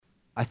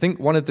I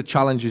think one of the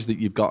challenges that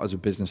you've got as a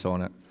business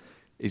owner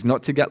is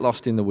not to get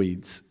lost in the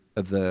weeds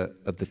of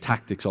the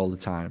tactics all the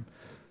time,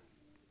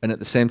 and at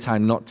the same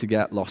time not to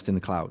get lost in the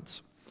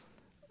clouds.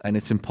 And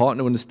it's important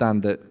to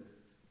understand that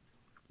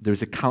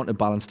there's a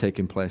counterbalance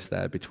taking place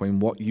there between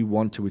what you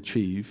want to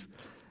achieve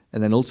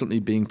and then ultimately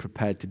being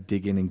prepared to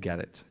dig in and get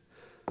it.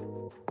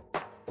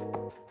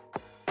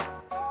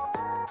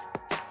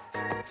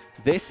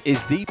 This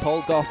is the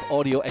Paul Gough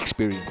audio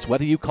experience.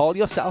 Whether you call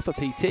yourself a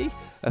PT,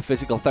 a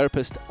physical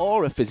therapist,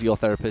 or a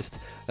physiotherapist,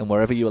 and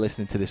wherever you are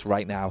listening to this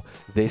right now,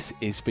 this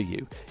is for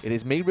you. It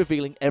is me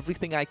revealing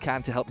everything I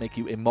can to help make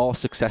you a more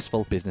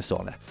successful business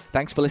owner.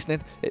 Thanks for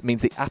listening. It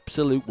means the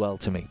absolute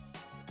world to me.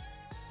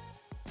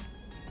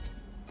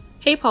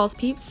 Hey Paul's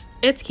peeps,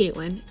 it's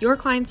Caitlin, your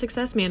client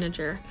success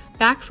manager,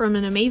 back from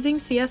an amazing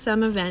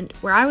CSM event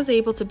where I was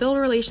able to build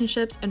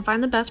relationships and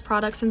find the best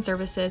products and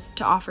services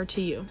to offer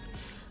to you.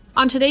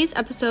 On today's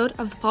episode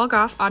of the Paul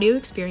Gough audio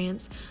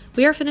experience,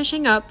 we are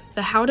finishing up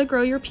the How to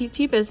Grow Your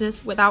PT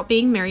Business Without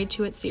Being Married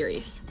to It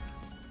series.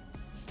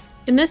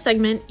 In this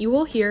segment, you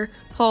will hear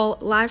Paul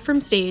live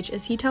from stage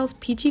as he tells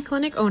PT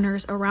clinic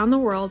owners around the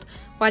world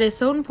why it is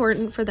so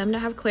important for them to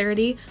have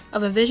clarity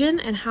of a vision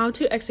and how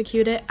to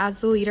execute it as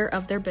the leader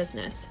of their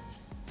business.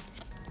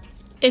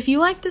 If you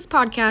like this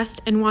podcast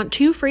and want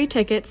 2 free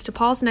tickets to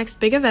Paul's next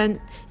big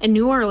event in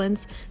New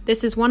Orleans,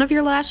 this is one of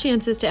your last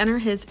chances to enter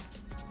his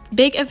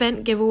big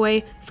event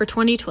giveaway for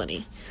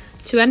 2020.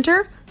 To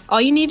enter,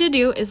 all you need to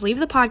do is leave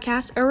the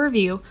podcast a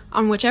review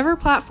on whichever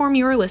platform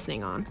you are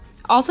listening on.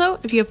 Also,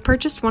 if you have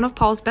purchased one of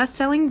Paul's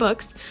best-selling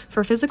books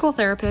for physical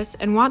therapists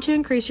and want to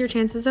increase your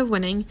chances of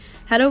winning,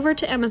 head over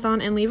to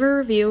Amazon and leave a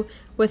review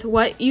with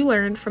what you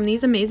learned from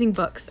these amazing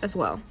books as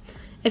well.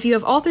 If you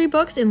have all 3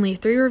 books and leave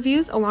 3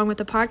 reviews along with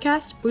the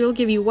podcast, we will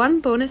give you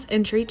 1 bonus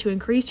entry to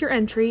increase your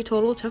entry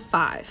total to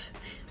 5.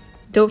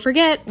 Don't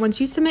forget, once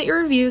you submit your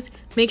reviews,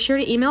 make sure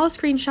to email a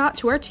screenshot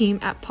to our team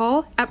at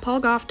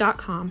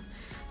paul@paulgough.com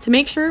to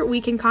make sure we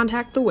can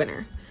contact the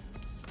winner.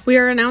 We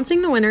are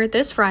announcing the winner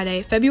this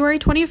Friday, February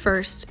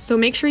 21st, so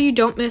make sure you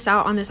don't miss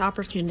out on this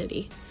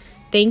opportunity.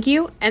 Thank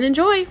you and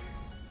enjoy!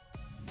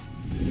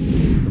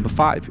 Number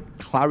 5,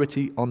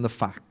 clarity on the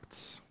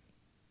facts.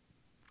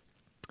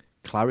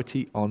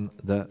 Clarity on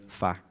the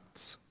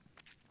facts.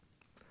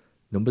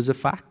 Numbers are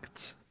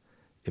facts.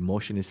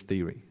 Emotion is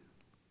theory.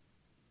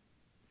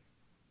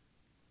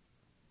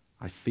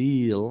 I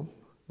feel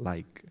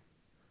like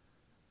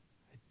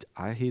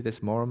I hear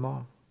this more and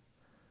more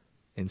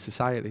in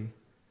society.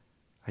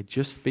 I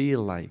just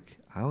feel like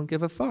I don't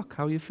give a fuck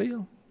how you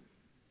feel.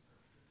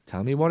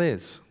 Tell me what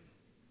is.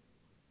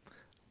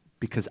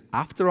 Because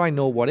after I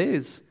know what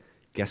is,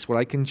 guess what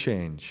I can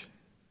change?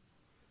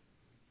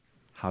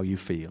 How you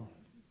feel.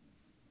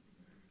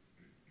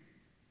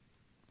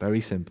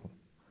 Very simple.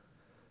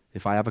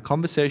 If I have a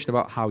conversation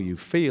about how you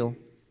feel,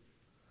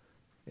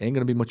 ain't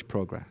going to be much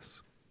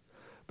progress.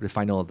 But if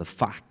I know the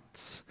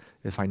facts,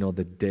 if I know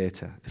the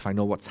data, if I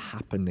know what's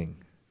happening,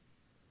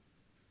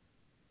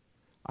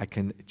 I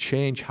can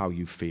change how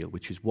you feel,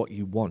 which is what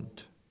you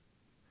want.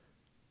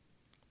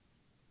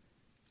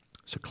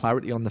 So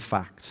clarity on the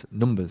facts,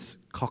 numbers,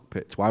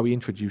 Cockpit. It's why we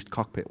introduced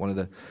Cockpit, one of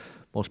the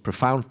most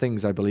profound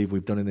things I believe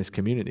we've done in this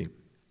community,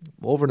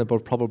 over and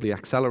above probably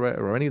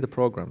Accelerator or any of the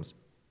programs,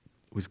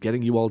 was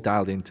getting you all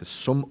dialed into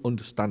some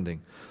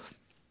understanding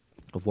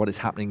of what is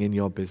happening in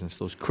your business,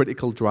 those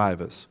critical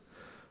drivers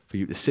for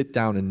you to sit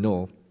down and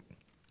know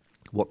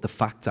what the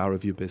facts are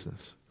of your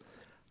business.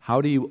 How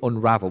do you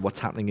unravel what's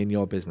happening in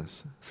your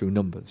business? Through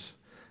numbers.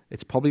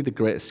 It's probably the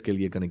greatest skill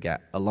you're going to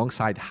get,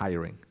 alongside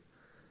hiring,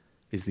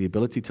 is the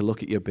ability to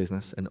look at your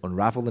business and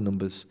unravel the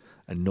numbers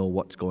and know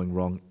what's going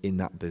wrong in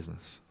that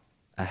business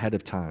ahead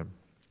of time.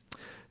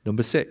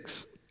 Number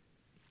 6,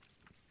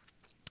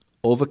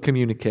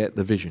 over-communicate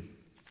the vision.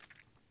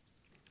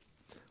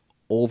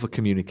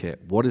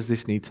 Over-communicate. What does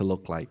this need to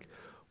look like?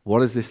 What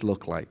does this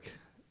look like?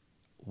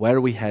 Where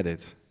are we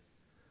headed?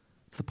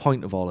 What's the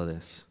point of all of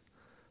this?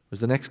 What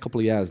does the next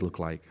couple of years look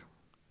like?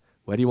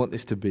 Where do you want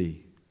this to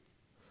be?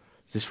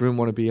 Does this room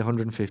want to be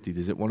 150?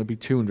 Does it want to be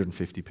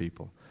 250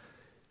 people?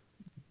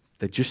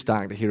 They're just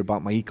starting to hear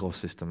about my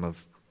ecosystem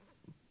of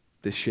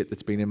this shit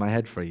that's been in my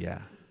head for a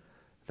year.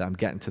 That I'm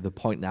getting to the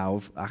point now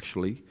of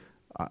actually,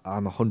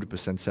 I'm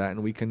 100%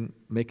 certain we can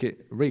make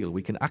it real.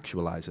 We can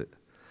actualize it.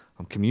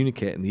 I'm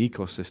communicating the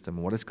ecosystem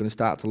and what it's going to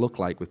start to look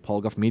like with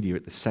Paul Gough Media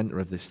at the center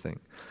of this thing.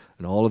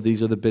 And all of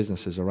these other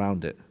businesses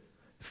around it,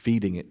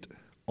 feeding it,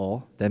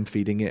 or them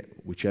feeding it,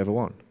 whichever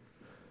one.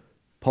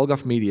 Paul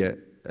Gough Media,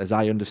 as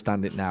I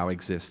understand it now,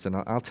 exists. And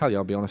I'll tell you,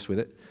 I'll be honest with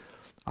it.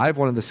 I have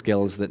one of the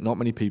skills that not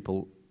many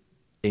people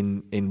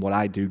in what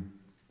I do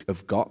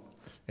have got,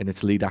 and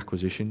it's lead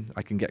acquisition.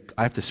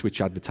 I have to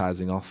switch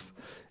advertising off.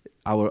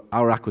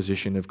 Our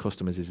acquisition of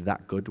customers is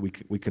that good.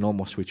 We can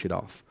almost switch it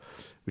off,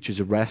 which is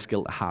a rare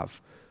skill to have.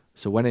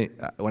 So when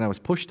I was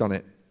pushed on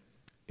it,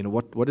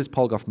 what does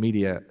Paul Gough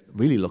Media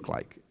really look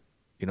like?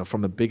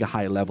 From a bigger,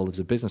 higher level as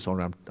a business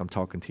owner, I'm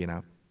talking to you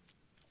now.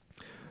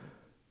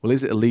 Well,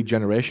 is it a lead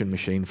generation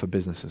machine for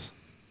businesses?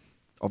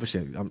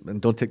 obviously,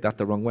 and don't take that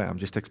the wrong way, I'm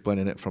just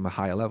explaining it from a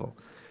higher level.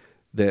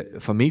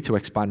 That for me to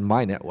expand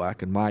my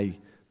network and my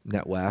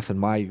net worth and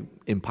my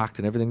impact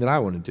and everything that I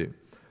want to do,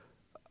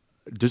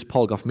 does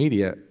Paul Gough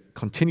Media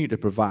continue to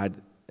provide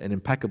an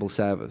impeccable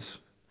service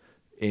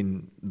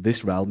in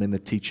this realm, in the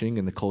teaching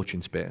and the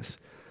coaching space,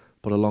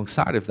 but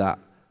alongside of that,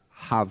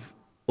 have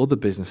other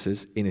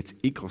businesses in its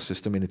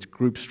ecosystem, in its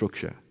group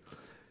structure,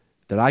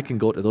 that I can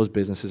go to those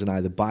businesses and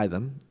either buy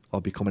them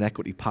or become an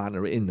equity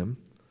partner in them,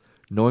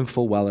 knowing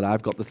full well that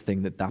I've got the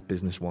thing that that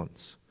business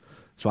wants.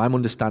 So I'm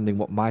understanding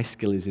what my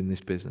skill is in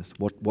this business.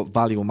 What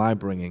value am I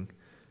bringing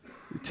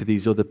to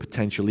these other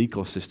potential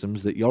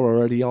ecosystems that you're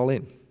already all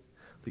in?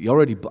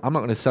 I'm not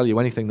going to sell you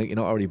anything that you're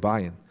not already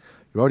buying.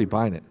 You're already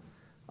buying it.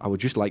 I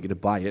would just like you to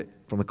buy it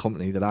from a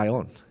company that I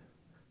own,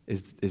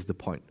 is the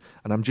point.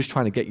 And I'm just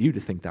trying to get you to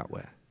think that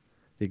way.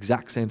 The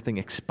exact same thing.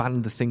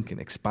 Expand the thinking,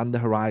 expand the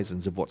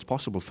horizons of what's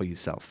possible for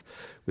yourself.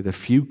 With a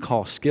few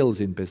core skills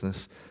in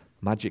business,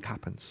 magic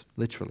happens,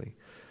 literally.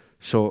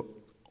 So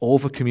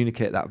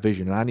over-communicate that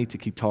vision. And I need to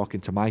keep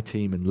talking to my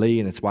team and Lee,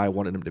 and it's why I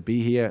wanted them to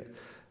be here,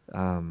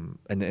 and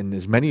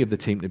as many of the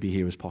team to be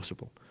here as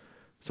possible.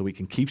 So we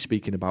can keep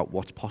speaking about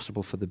what's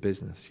possible for the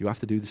business. You have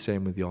to do the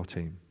same with your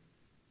team.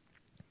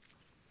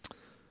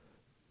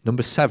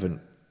 Number 7,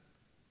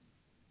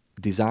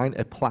 design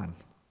a plan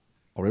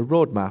or a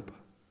roadmap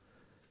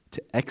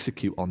to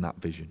execute on that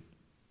vision.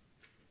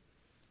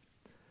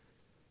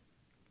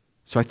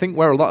 So I think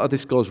where a lot of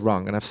this goes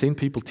wrong, and I've seen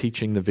people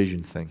teaching the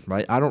vision thing,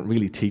 right? I don't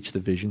really teach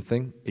the vision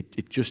thing.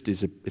 It just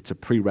is it's a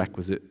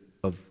prerequisite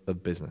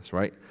of business,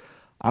 right?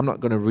 I'm not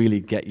going to really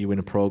get you in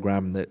a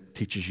program that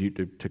teaches you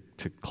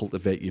to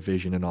cultivate your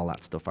vision and all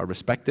that stuff. I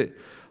respect it,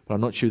 but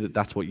I'm not sure that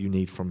that's what you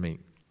need from me.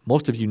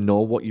 Most of you know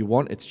what you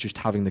want. It's just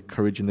having the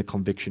courage and the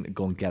conviction to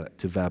go and get it,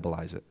 to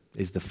verbalize it,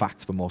 is the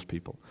fact for most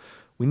people.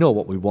 We know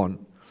what we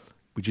want.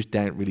 We just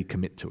don't really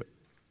commit to it.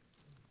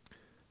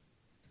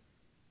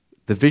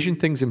 The vision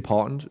thing's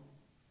important,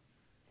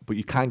 but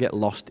you can't get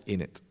lost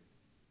in it.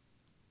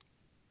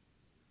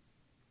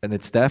 And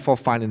it's therefore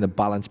finding the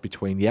balance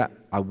between, yeah,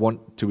 I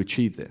want to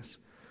achieve this,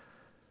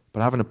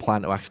 but having a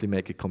plan to actually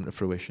make it come to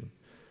fruition.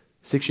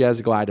 6 years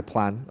ago, I had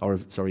a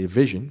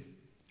vision.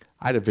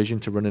 I had a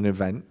vision to run an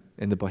event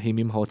in the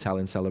Bohemian Hotel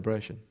in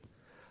Celebration.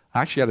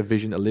 I actually had a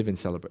vision to live in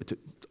Celebration, to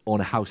own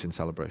a house in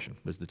Celebration,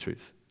 was the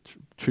truth.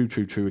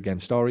 True again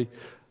story.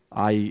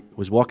 I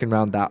was walking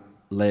around that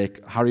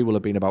lake. Harry will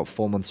have been about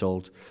 4 months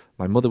old.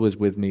 My mother was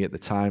with me at the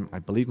time. I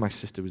believe my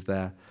sister was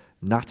there.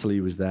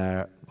 Natalie was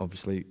there,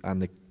 obviously,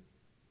 and the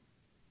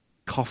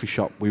coffee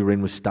shop we were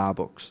in was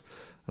Starbucks.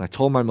 And I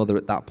told my mother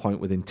at that point,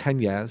 within 10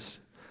 years,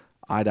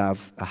 I'd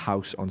have a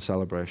house on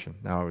Celebration.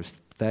 Now, I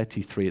was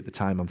 33 at the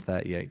time, I'm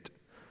 38.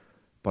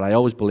 But I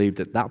always believed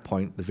at that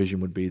point, the vision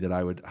would be that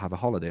I would have a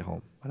holiday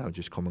home, and I would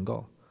just come and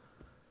go.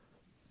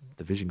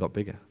 The vision got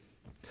bigger.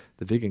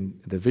 The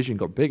vision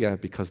got bigger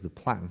because the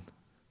plan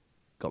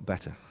got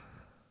better.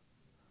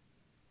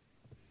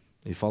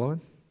 Are you following?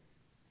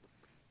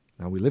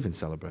 Now we live in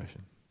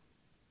Celebration.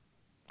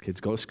 Kids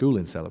go to school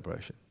in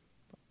Celebration.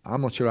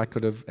 I'm not sure I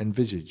could have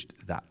envisaged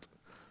that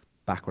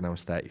back when I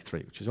was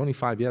 33, which is only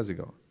 5 years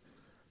ago.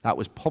 That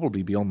was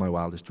probably beyond my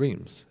wildest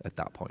dreams at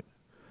that point.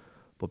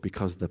 But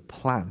because the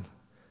plan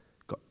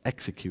got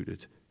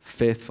executed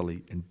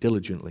faithfully and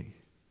diligently,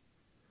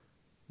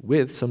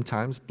 with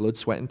sometimes blood,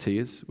 sweat, and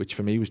tears, which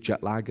for me was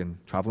jet lag and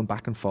traveling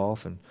back and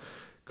forth and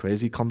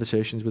crazy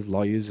conversations with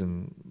lawyers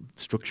and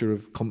structure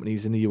of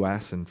companies in the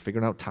US and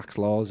figuring out tax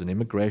laws and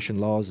immigration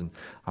laws and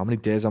how many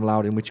days I'm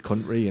allowed in which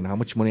country and how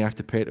much money I have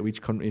to pay to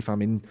each country if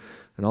I'm in,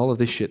 and all of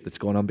this shit that's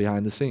going on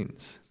behind the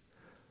scenes.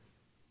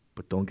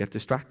 But don't get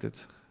distracted.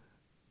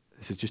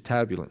 This is just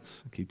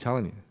turbulence. I keep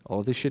telling you.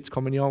 All of this shit's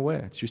coming your way.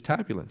 It's just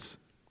turbulence.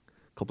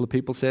 A couple of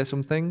people say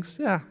some things.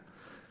 Yeah,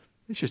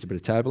 it's just a bit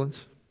of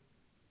turbulence.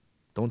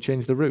 Don't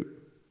change the route.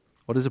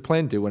 What does a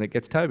plane do when it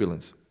gets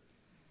turbulence?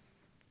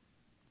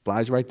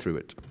 Flies right through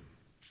it.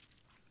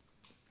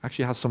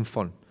 Actually has some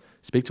fun.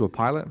 Speak to a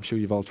pilot. I'm sure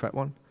you've all tried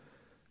one.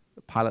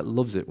 The pilot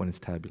loves it when it's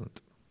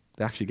turbulent.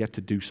 They actually get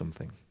to do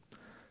something.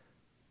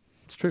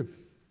 It's true.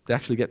 They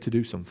actually get to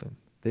do something.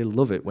 They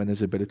love it when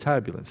there's a bit of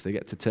turbulence. They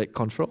get to take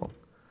control.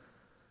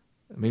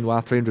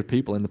 Meanwhile, 300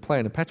 people in the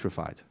plane are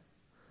petrified.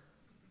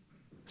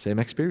 Same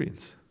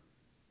experience.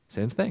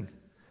 Same thing.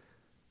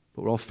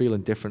 But we're all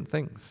feeling different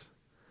things.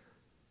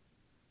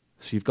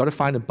 So you've got to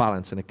find a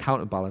balance and a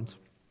counterbalance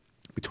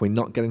between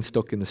not getting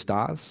stuck in the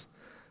stars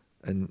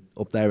and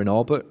up there in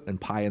orbit and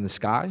pie in the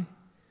sky.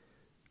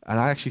 And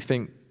I actually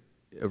think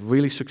a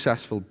really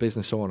successful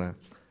business owner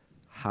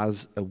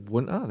has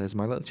there's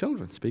my little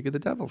children. Speak of the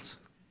devils.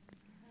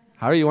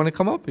 Harry, you want to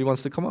come up? He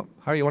wants to come up.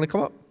 Harry, you want to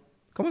come up?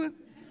 Come on in.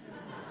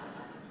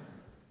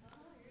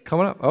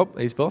 Come on up. Oh,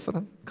 he's both of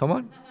them. Come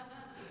on.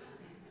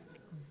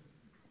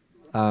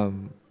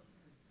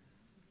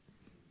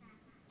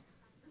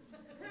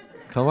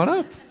 Come on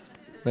up.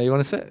 Now you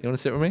want to sit? You want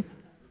to sit with me?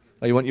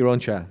 Or you want your own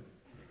chair?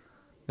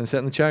 You want to sit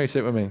in the chair or you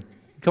sit with me?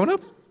 Come on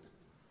up.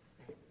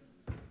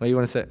 Where you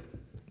want to sit?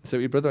 Sit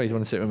with your brother or you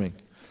want to sit with me?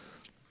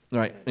 All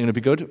right, you're going to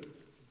be good?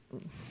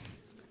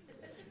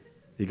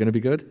 You going to be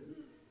good?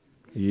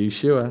 Are you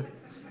sure?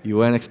 You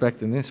weren't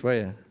expecting this, were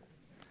you?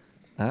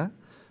 Huh?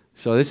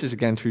 So this is,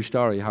 again, true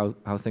story, how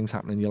things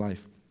happen in your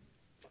life.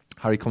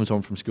 Harry comes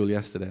home from school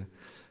yesterday,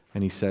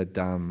 and he said,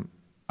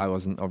 I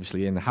wasn't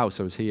obviously in the house,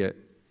 I was here.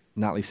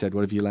 Natalie said,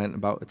 what have you learnt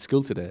about at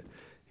school today?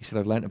 He said,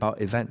 I've learnt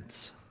about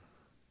events.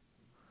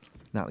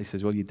 Natalie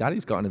says, well, your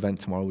daddy's got an event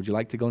tomorrow. Would you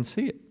like to go and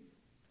see it?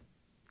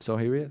 So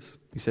here he is.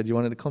 He said, you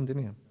wanted to come,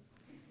 didn't you?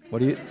 What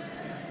do you...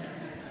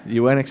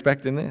 You weren't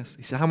expecting this.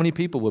 He said, how many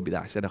people will be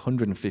there? I said,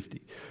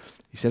 150.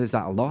 He said, is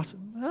that a lot?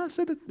 I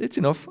said, it's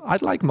enough.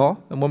 I'd like more.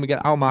 And when we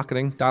get our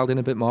marketing dialed in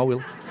a bit more, we'll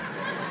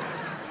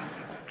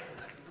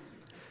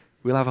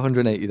have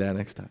 180 there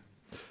next time.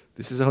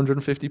 This is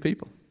 150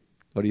 people.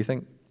 What do you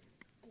think?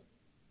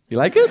 You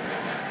like it?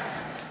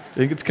 You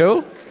think it's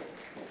cool?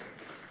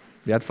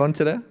 You had fun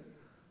today?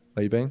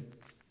 Where you been?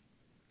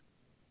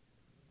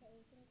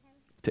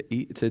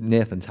 To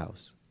Nathan's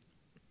house.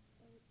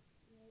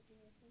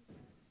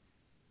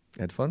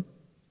 You had fun?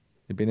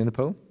 You been in the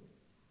pool?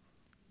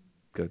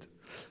 Good.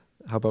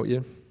 How about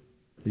you?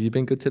 Have you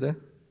been good today? Okay.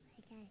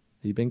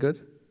 Have you been good?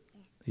 Yeah.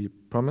 Are you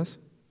promise?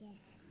 Yeah.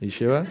 Are you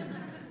sure?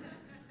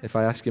 If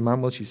I ask your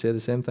mum, will she say the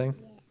same thing?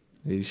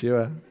 Yeah. Are you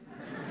sure?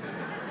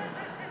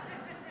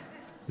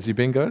 Has he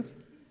been good?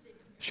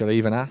 Shall I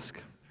even ask?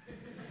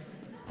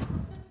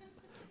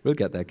 We'll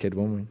get that kid,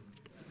 won't we?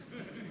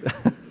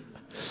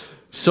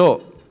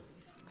 So,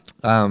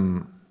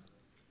 there's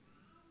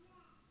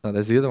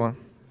the other one.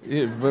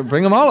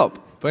 Bring them all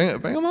up.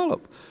 Bring them all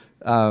up.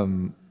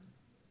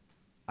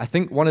 I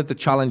think one of the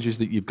challenges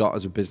that you've got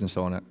as a business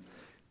owner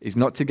is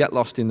not to get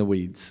lost in the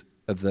weeds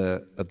of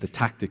the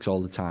tactics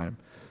all the time,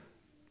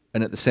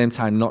 and at the same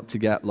time not to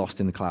get lost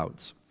in the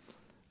clouds.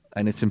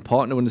 And it's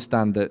important to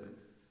understand that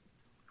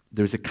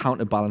there's a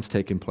counterbalance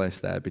taking place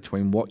there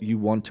between what you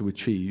want to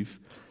achieve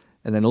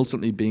and then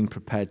ultimately being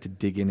prepared to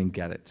dig in and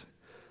get it.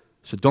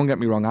 So don't get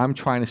me wrong, I'm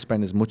trying to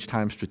spend as much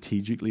time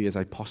strategically as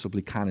I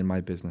possibly can in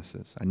my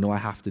businesses. I know I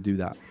have to do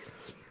that.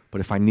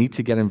 But if I need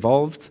to get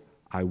involved,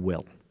 I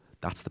will.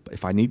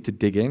 If I need to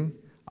dig in,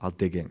 I'll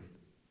dig in.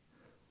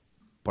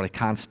 But I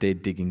can't stay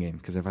digging in,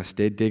 because if I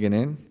stay digging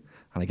in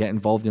and I get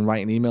involved in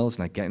writing emails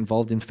and I get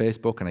involved in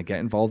Facebook and I get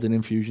involved in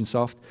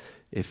Infusionsoft,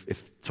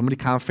 if somebody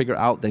can't figure it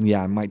out, then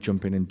yeah, I might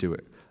jump in and do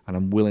it. And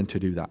I'm willing to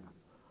do that.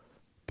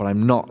 But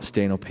I'm not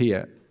staying up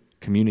here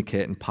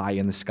communicating pie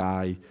in the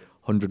sky,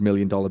 $100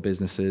 million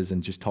businesses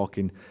and just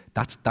talking.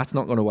 That's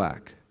not going to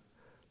work.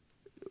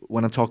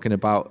 When I'm talking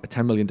about a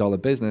 $10 million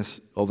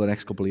business over the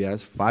next couple of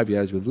years, 5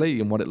 years with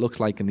Lee, and what it looks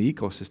like in the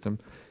ecosystem,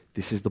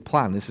 this is the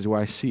plan. This is where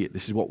I see it.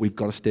 This is what we've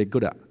got to stay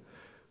good at.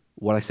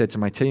 What I said to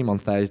my team on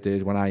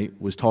Thursdays when I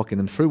was talking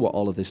them through what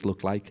all of this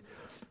looked like,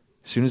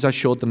 as soon as I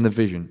showed them the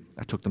vision,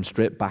 I took them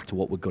straight back to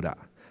what we're good at.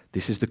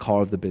 This is the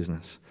core of the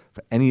business.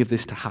 For any of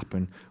this to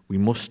happen, we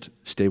must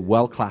stay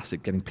world-class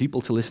at getting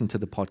people to listen to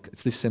the podcast.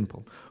 It's this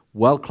simple.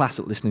 World-class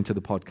at listening to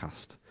the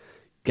podcast.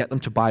 Get them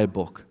to buy a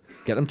book.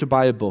 Get them to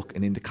buy a book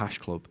and into Cash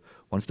Club.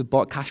 Once they've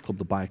bought Cash Club,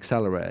 they'll buy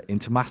Accelerator,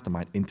 into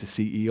Mastermind, into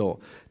CEO.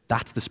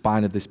 That's the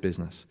spine of this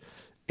business.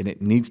 And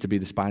it needs to be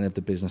the spine of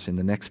the business in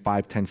the next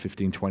 5, 10,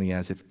 15, 20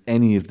 years if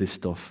any of this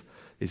stuff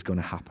is going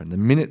to happen. The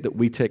minute that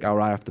we take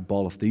our eye off the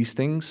ball of these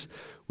things,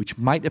 which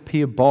might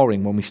appear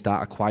boring when we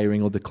start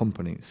acquiring other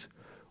companies,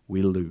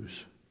 we'll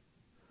lose.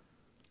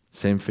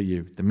 Same for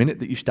you. The minute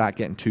that you start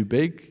getting too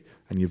big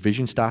and your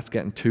vision starts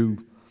getting too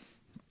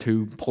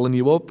pulling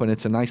you up and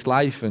it's a nice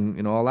life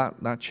and all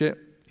that shit,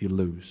 you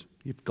lose.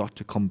 You've got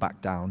to come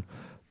back down.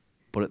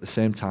 But at the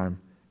same time,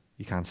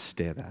 you can't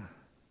stay there.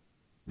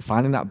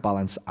 Finding that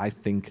balance, I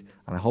think,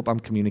 and I hope I'm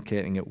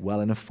communicating it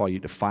well enough for you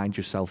to find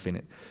yourself in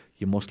it.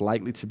 You're most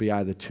likely to be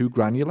either too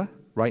granular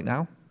right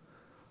now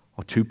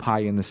or too pie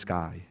in the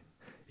sky.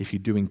 If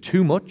you're doing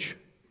too much,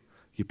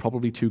 you're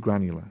probably too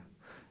granular.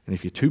 And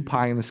if you're too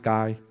pie in the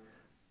sky,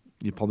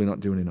 you're probably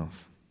not doing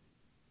enough.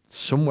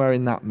 Somewhere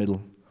in that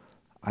middle,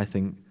 I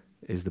think,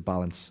 is the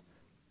balance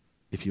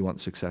if you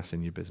want success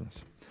in your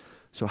business.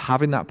 So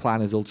having that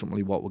plan is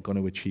ultimately what we're going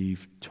to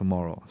achieve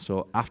tomorrow.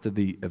 So after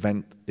the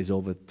event is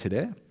over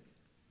today,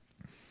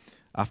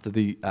 and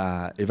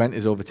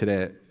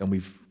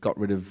we've got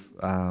rid of,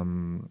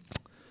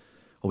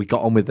 we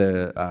got on with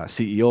the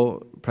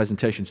CEO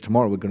presentations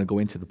tomorrow, we're going to go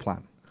into the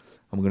plan.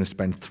 And we're going to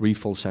spend 3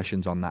 full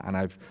sessions on that. And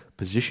I've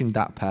positioned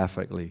that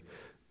perfectly.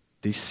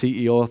 These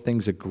CEO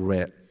things are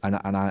great. And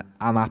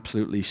I'm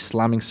absolutely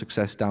slamming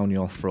success down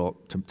your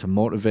throat to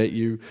motivate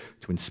you,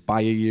 to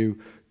inspire you,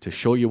 to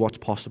show you what's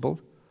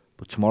possible.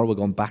 But tomorrow we're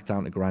going back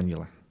down to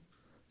granular.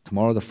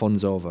 Tomorrow the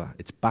fun's over.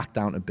 It's back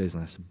down to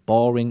business.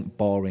 Boring,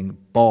 boring,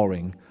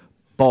 boring,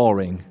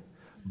 boring,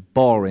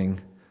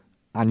 boring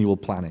annual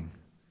planning.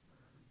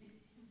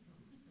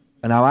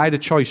 And now I had a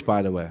choice,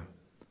 by the way.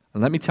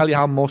 And let me tell you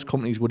how most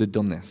companies would have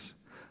done this.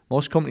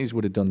 Most companies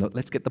would have done that.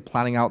 Let's get the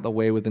planning out the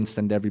way with and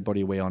send everybody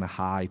away on a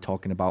high,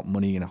 talking about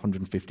money and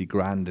 150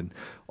 grand and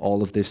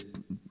all of this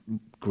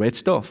great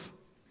stuff.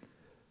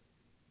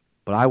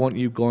 But I want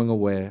you going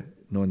away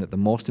knowing that the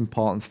most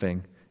important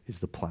thing is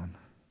the plan.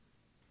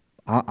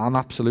 I'm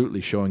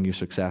absolutely showing you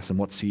success and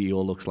what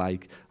CEO looks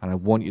like, and I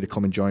want you to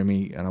come and join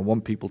me, and I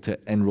want people to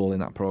enroll in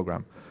that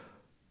program.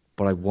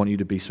 But I want you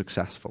to be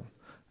successful.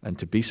 And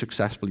to be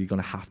successful, you're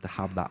going to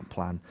have that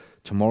plan.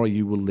 Tomorrow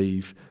you will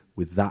leave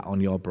with that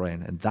on your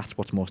brain, and that's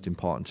what's most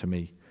important to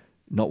me.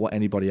 Not what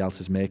anybody else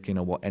is making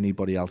or what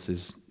anybody else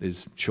is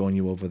showing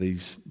you over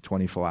these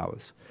 24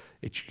 hours.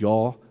 It's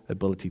your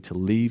ability to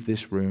leave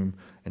this room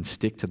and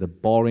stick to the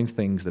boring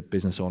things that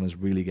business owners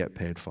really get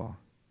paid for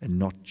and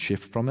not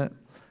shift from it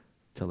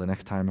till the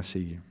next time I see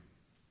you.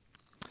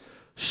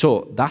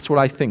 So that's what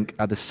I think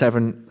are the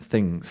 7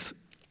 things.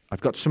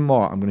 I've got some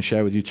more I'm going to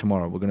share with you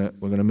tomorrow. We're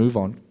going to move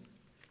on.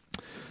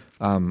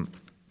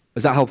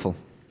 Is that helpful?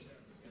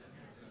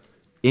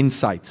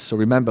 Insights. So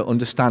remember,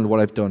 understand what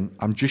I've done.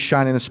 I'm just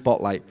shining a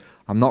spotlight.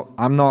 I'm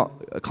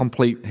not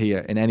complete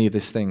here in any of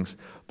these things,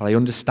 but I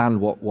understand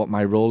what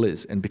my role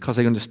is. And because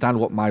I understand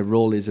what my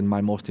role is in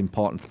my most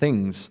important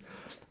things,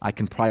 I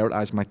can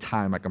prioritize my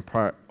time. I can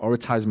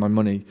prioritize my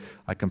money.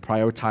 I can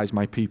prioritize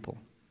my people.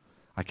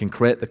 I can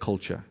create the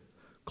culture.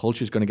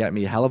 Culture is going to get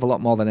me a hell of a lot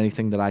more than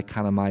anything that I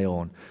can on my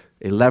own.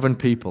 11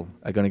 people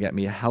are going to get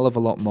me a hell of a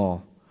lot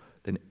more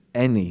than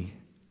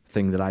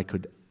anything that I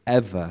could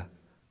ever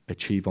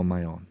achieve on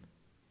my own.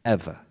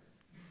 Ever.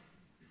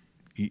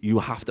 You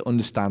have to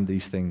understand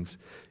these things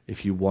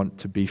if you want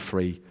to be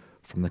free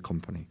from the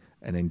company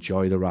and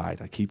enjoy the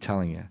ride. I keep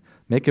telling you.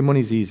 Making money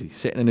is easy.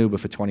 Sit in an Uber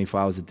for 24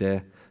 hours a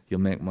day,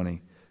 you'll make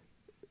money.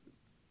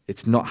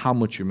 It's not how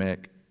much you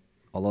make,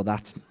 although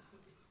that's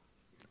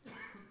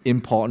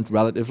important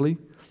relatively.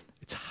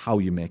 It's how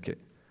you make it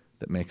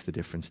that makes the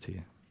difference to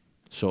you.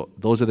 So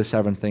those are the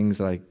 7 things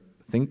that I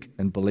think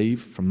and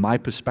believe from my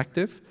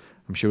perspective.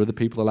 I'm sure other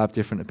people will have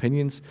different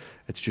opinions.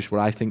 It's just what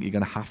I think you're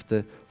going to have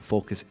to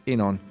focus in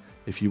on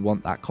if you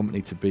want that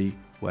company to be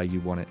where you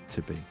want it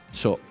to be.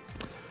 So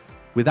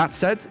with that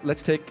said,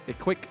 let's take a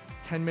quick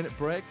 10-minute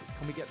break.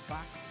 Can we get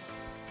back?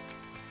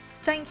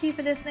 Thank you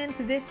for listening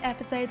to this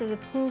episode of the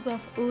Paul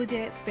Gough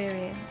Audio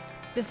Experience.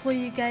 Before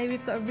you go,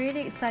 we've got a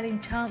really exciting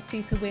chance for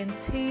you to win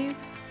 2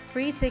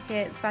 free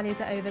tickets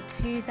valued at over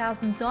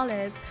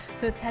 $2,000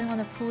 to attend one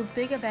of Paul's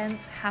big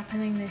events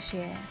happening this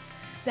year.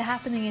 They're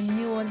happening in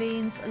New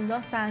Orleans,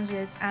 Los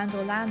Angeles and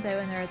Orlando,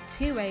 and there are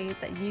 2 ways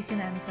that you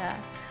can enter.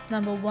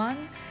 Number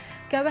 1,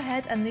 go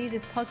ahead and leave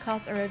this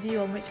podcast a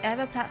review on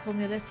whichever platform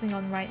you're listening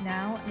on right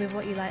now with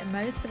what you like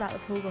most about the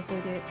Paul Gough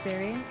Audio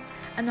Experience.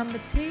 And number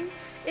 2,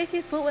 if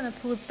you've bought one of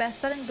Paul's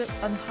best-selling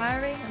books on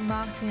hiring,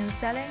 marketing and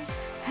selling,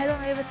 head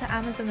on over to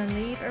Amazon and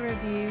leave a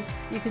review.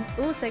 You can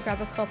also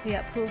grab a copy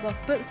at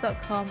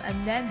paulgoughbooks.com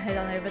and then head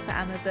on over to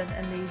Amazon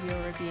and leave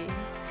your review.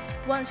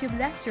 Once you've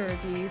left your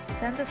reviews,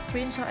 send a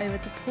screenshot over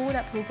to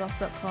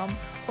paul@paulgough.com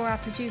or our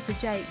producer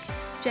Jake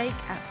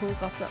at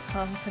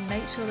paulgough.com to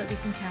make sure that we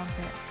can count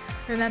it.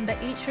 Remember,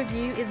 each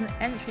review is an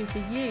entry for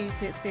you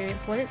to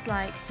experience what it's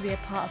like to be a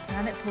part of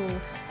Planet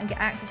Paul and get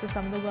access to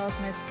some of the world's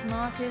most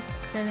smartest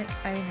clinic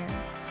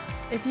owners.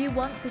 If you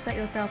want to set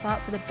yourself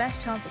up for the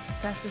best chance of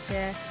success this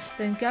year,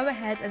 then go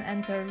ahead and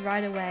enter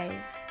right away.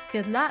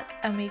 Good luck,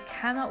 and we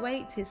cannot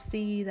wait to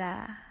see you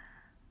there.